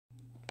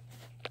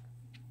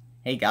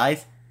Hey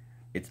guys,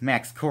 it's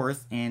Max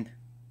Kors, and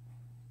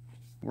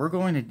we're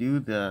going to do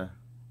the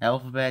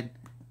alphabet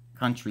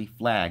country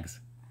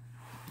flags.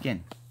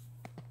 Again,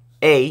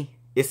 A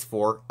is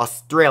for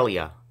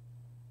Australia.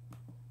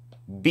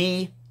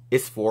 B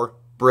is for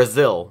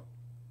Brazil.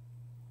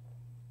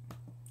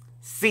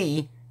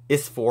 C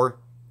is for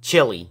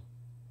Chile.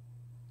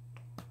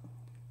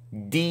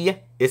 D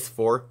is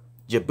for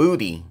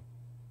Djibouti.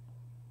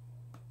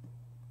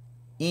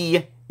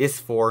 E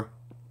is for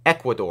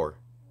Ecuador.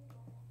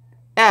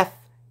 F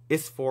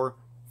is for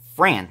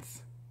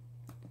France.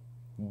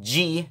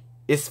 G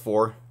is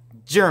for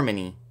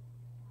Germany.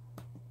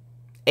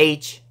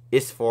 H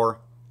is for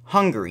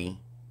Hungary.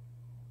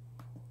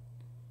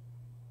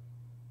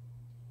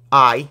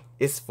 I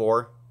is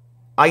for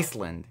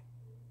Iceland.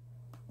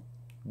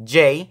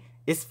 J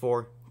is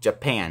for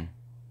Japan.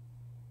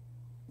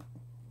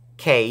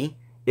 K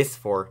is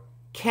for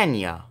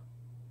Kenya.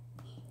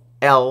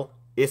 L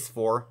is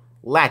for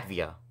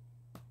Latvia.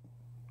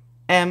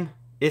 M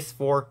is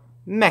for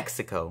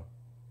Mexico.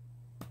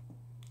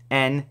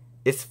 N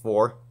is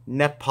for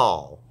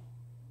Nepal.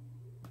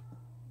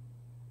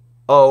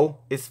 O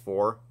is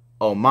for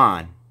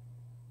Oman.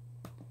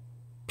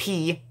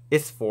 P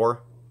is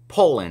for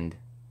Poland.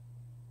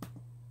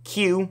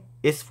 Q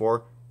is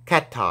for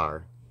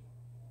Qatar.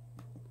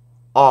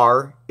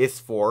 R is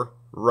for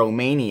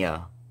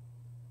Romania.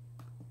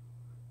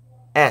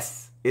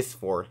 S is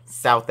for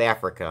South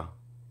Africa.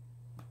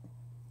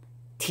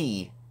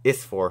 T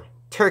is for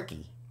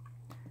Turkey.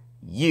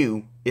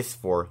 U is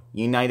for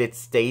United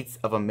States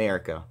of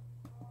America.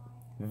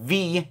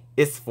 V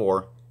is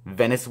for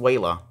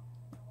Venezuela.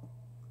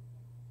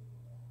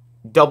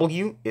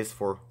 W is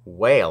for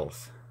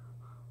Wales.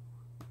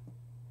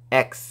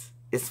 X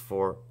is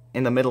for,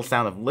 in the middle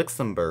sound of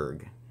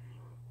Luxembourg.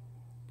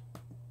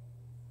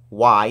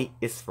 Y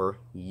is for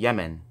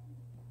Yemen.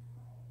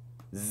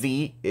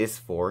 Z is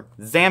for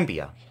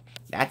Zambia.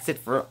 That's it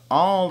for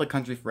all the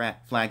country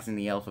flags in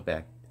the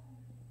alphabet.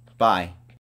 Bye.